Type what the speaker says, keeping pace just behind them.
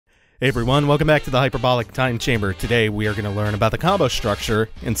Hey everyone, welcome back to the Hyperbolic Time Chamber. Today we are going to learn about the combo structure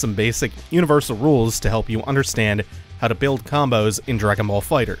and some basic universal rules to help you understand how to build combos in Dragon Ball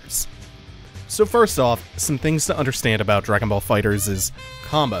FighterZ. So first off, some things to understand about Dragon Ball FighterZ is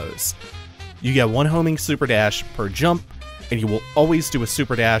combos. You get one homing super dash per jump, and you will always do a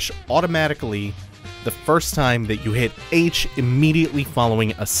super dash automatically the first time that you hit H immediately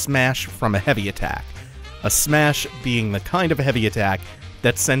following a smash from a heavy attack. A smash being the kind of heavy attack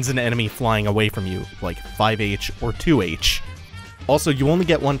that sends an enemy flying away from you, like 5H or 2H. Also, you only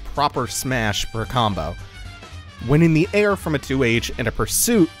get one proper smash per combo. When in the air from a 2H and a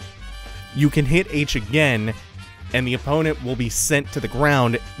pursuit, you can hit H again, and the opponent will be sent to the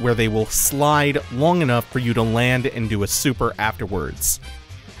ground where they will slide long enough for you to land and do a super afterwards.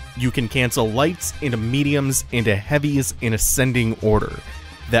 You can cancel lights into mediums into heavies in ascending order.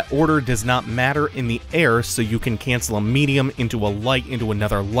 That order does not matter in the air, so you can cancel a medium into a light into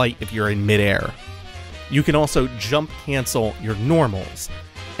another light if you're in midair. You can also jump cancel your normals,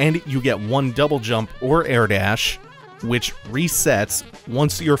 and you get one double jump or air dash, which resets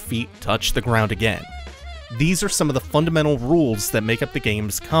once your feet touch the ground again. These are some of the fundamental rules that make up the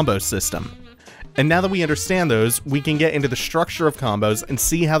game's combo system. And now that we understand those, we can get into the structure of combos and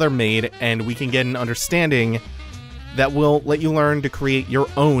see how they're made, and we can get an understanding that will let you learn to create your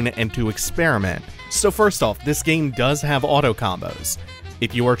own and to experiment. So first off, this game does have auto combos.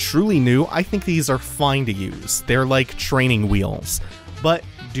 If you are truly new, I think these are fine to use. They're like training wheels. But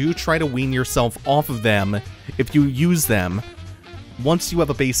do try to wean yourself off of them if you use them once you have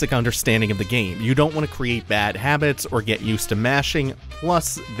a basic understanding of the game. You don't want to create bad habits or get used to mashing,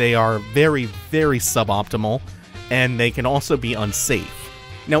 plus they are very, very suboptimal, and they can also be unsafe.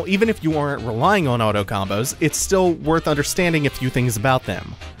 Now, even if you aren't relying on auto combos, it's still worth understanding a few things about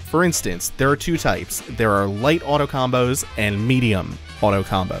them. For instance, there are two types. There are light auto combos and medium auto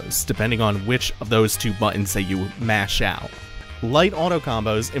combos, depending on which of those two buttons that you mash out. Light auto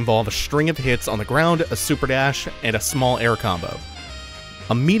combos involve a string of hits on the ground, a super dash, and a small air combo.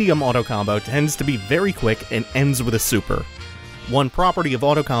 A medium auto combo tends to be very quick and ends with a super. One property of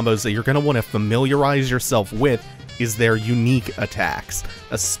auto combos that you're going to want to familiarize yourself with is their unique attacks,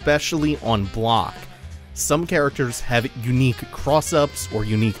 especially on block. Some characters have unique cross-ups or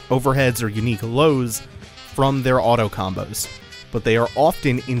unique overheads or unique lows from their auto combos, but they are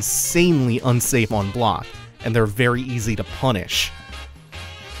often insanely unsafe on block, and they're very easy to punish.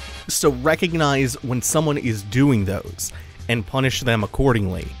 So recognize when someone is doing those, and punish them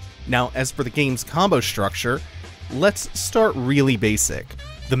accordingly. Now, as for the game's combo structure, let's start really basic.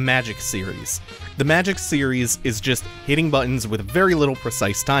 The Magic Series. The Magic Series is just hitting buttons with very little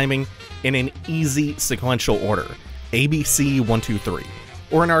precise timing in an easy sequential order. ABC 1, 2, 3.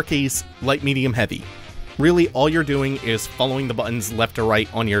 Or in our case, light, medium, heavy. Really, all you're doing is following the buttons left to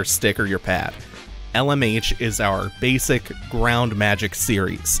right on your stick or your pad. LMH is our basic ground Magic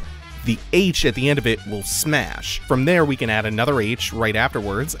Series. The H at the end of it will smash. From there, we can add another H right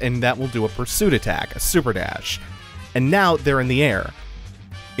afterwards, and that will do a pursuit attack, a super dash. And now they're in the air.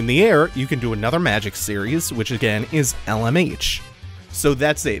 In the air, you can do another Magic Series, which again is LMH. So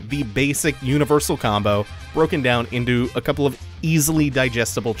that's it, the basic universal combo, broken down into a couple of easily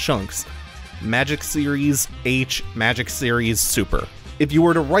digestible chunks. Magic Series, H, Magic Series, Super. If you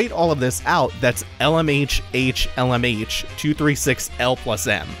were to write all of this out, that's LMH, H, LMH, 236, L plus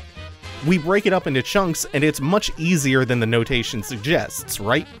M. We break it up into chunks, and it's much easier than the notation suggests,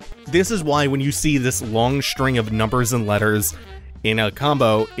 right? This is why when you see this long string of numbers and letters in a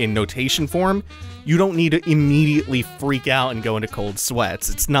combo in notation form, you don't need to immediately freak out and go into cold sweats.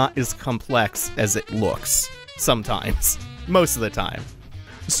 It's not as complex as it looks, sometimes, most of the time.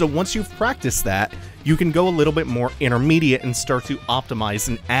 So once you've practiced that, you can go a little bit more intermediate and start to optimize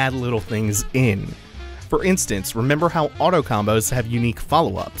and add little things in. For instance, remember how auto combos have unique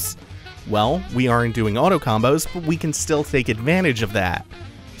follow-ups? Well, we aren't doing auto combos, but we can still take advantage of that.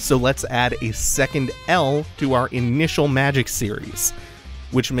 So let's add a second L to our initial Magic Series,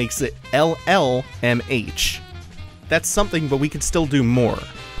 which makes it LLMH. That's something, but we can still do more.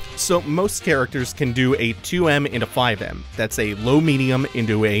 So most characters can do a 2M into 5M. That's a low medium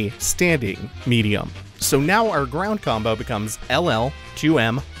into a standing medium. So now our ground combo becomes LL,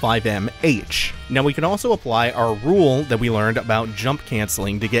 2M, 5M, H. Now we can also apply our rule that we learned about jump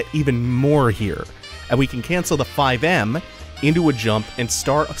canceling to get even more here. And we can cancel the 5M into a jump and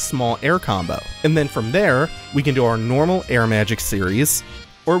start a small air combo. And then from there, we can do our normal Air Magic Series,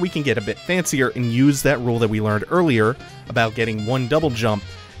 or we can get a bit fancier and use that rule that we learned earlier about getting one double jump,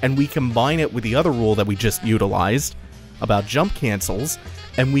 and we combine it with the other rule that we just utilized about jump cancels,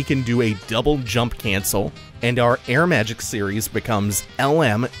 and we can do a double jump cancel, and our air magic series becomes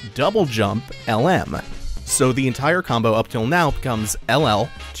LM double jump LM. So the entire combo up till now becomes LL,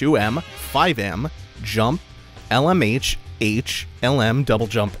 2M, 5M, jump, LMH, H, LM, double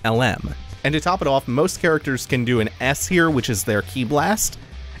jump, LM. And to top it off, most characters can do an S here, which is their key blast,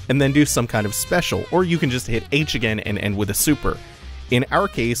 and then do some kind of special, or you can just hit H again and end with a super. In our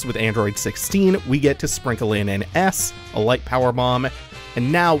case, with Android 16, we get to sprinkle in an S, a light power bomb,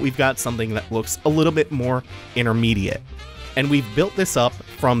 and now we've got something that looks a little bit more intermediate. And we've built this up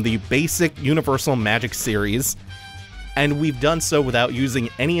from the basic Universal Magic series, and we've done so without using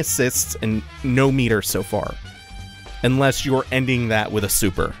any assists and no meter so far, unless you're ending that with a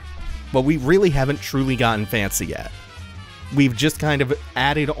super. But we really haven't truly gotten fancy yet. We've just kind of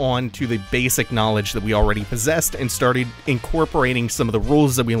added on to the basic knowledge that we already possessed and started incorporating some of the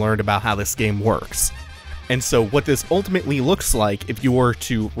rules that we learned about how this game works. And so what this ultimately looks like, if you were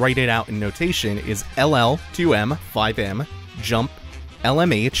to write it out in notation, is LL, 2M, 5M, jump,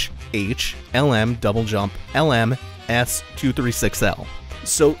 LMH, H, LM, double jump, LM, S, 236L.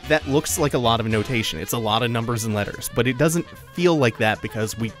 So that looks like a lot of notation. It's a lot of numbers and letters, but it doesn't feel like that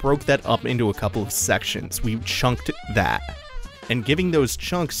because we broke that up into a couple of sections. We chunked that. And giving those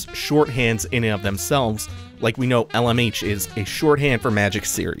chunks shorthands in and of themselves, like we know LMH is a shorthand for Magic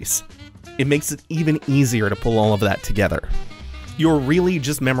series, it makes it even easier to pull all of that together. You're really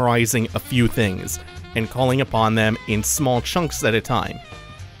just memorizing a few things and calling upon them in small chunks at a time.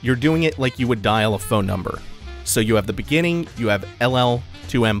 You're doing it like you would dial a phone number. So you have the beginning, you have LL,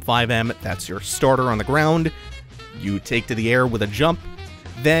 2M, 5M, that's your starter on the ground. You take to the air with a jump.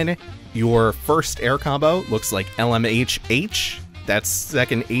 Then your first air combo looks like LMH-H. That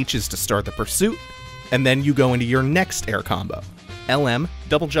second H is to start the pursuit. And then you go into your next air combo. LM,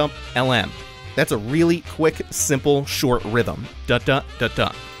 double jump, LM. That's a really quick, simple, short rhythm.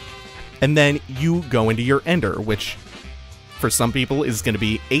 Da-da-da-da. And then you go into your ender, which for some people is going to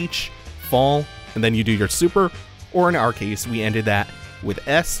be H, fall, and then you do your super, or in our case, we ended that with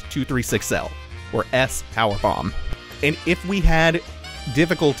S236L, or S Power Bomb. And if we had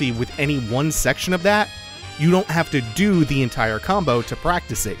difficulty with any one section of that, you don't have to do the entire combo to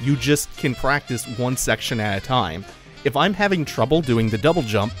practice it. You just can practice one section at a time. If I'm having trouble doing the double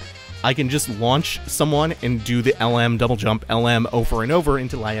jump, I can just launch someone and do the LM double jump LM over and over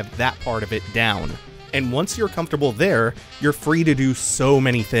until I have that part of it down. And once you're comfortable there, you're free to do so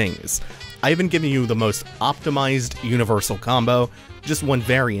many things. I haven't given you the most optimized universal combo, just one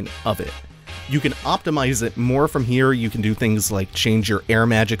variant of it. You can optimize it more from here. You can do things like change your Air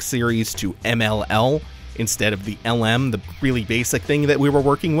Magic series to MLL instead of the LM, the really basic thing that we were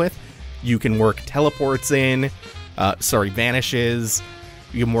working with. You can work teleports in, vanishes.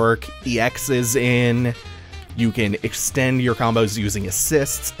 You can work EXs in. You can extend your combos using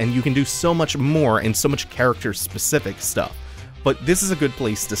assists, and you can do so much more and so much character-specific stuff. But this is a good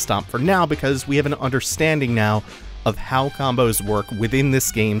place to stop for now because we have an understanding now of how combos work within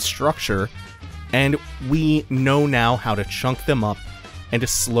this game's structure, and we know now how to chunk them up and to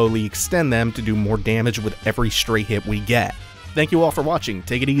slowly extend them to do more damage with every stray hit we get. Thank you all for watching.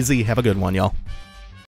 Take it easy. Have a good one, y'all.